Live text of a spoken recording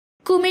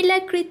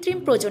কুমিল্লায় কৃত্রিম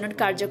প্রজনন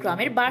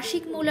কার্যক্রমের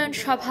বার্ষিক মূল্যায়ন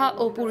সভা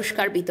ও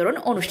পুরস্কার বিতরণ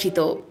অনুষ্ঠিত।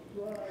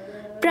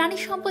 প্রাণী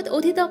সম্পদ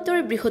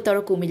অধিদপ্তরের বৃহত্তর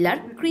কুমিল্লার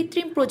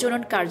কৃত্রিম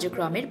প্রজনন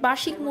কার্যক্রমের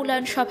বার্ষিক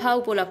মূল্যায়ন সভা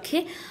উপলক্ষে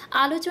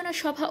আলোচনা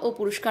সভা ও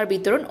পুরস্কার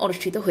বিতরণ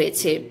অনুষ্ঠিত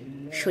হয়েছে।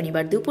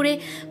 শনিবার দুপুরে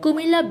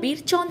কুমিল্লা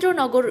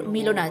বীরচন্দ্রনগর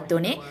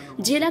মিলনায়তনে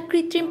জেলা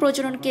কৃত্রিম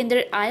প্রজনন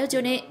কেন্দ্রের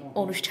আয়োজনে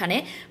অনুষ্ঠানে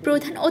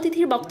প্রধান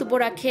অতিথির বক্তব্য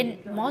রাখেন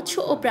মৎস্য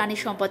ও প্রাণী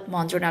সম্পদ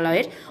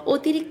মন্ত্রণালয়ের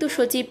অতিরিক্ত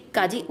সচিব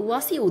কাজী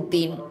ওয়াসি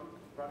উদ্দিন।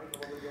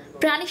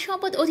 প্রাণী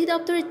সম্পদ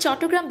অধিদপ্তরের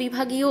চট্টগ্রাম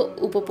বিভাগীয়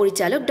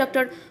উপপরিচালক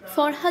ডক্টর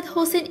ফরহাদ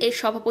হোসেন এর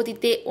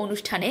সভাপতিত্বে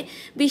অনুষ্ঠানে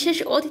বিশেষ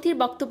অতিথির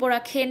বক্তব্য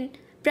রাখেন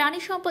প্রাণী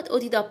সম্পদ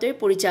অধিদপ্তরের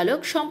পরিচালক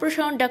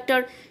সম্প্রসারণ ডক্টর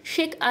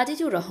শেখ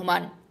আজিজুর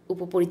রহমান,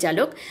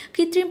 উপপরিচালক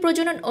কৃত্রিম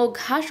প্রজনন ও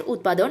ঘাস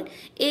উৎপাদন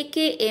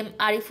AKM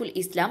আরিফুল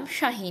ইসলাম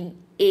শাহীন,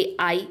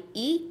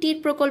 AIETর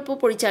প্রকল্প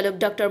পরিচালক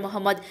ডক্টর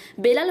মোহাম্মদ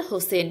বেলাল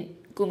হোসেন,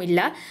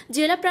 কুমিল্লা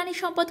জেলা প্রাণী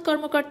সম্পদ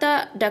কর্মকর্তা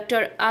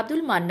ডক্টর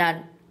আব্দুল মান্নান,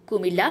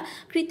 কুমিল্লা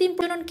কৃত্রিম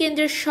প্রজনন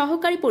কেন্দ্রের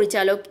সহকারী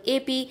পরিচালক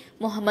AP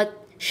মোহাম্মদ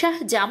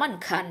শাহজামান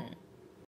খান।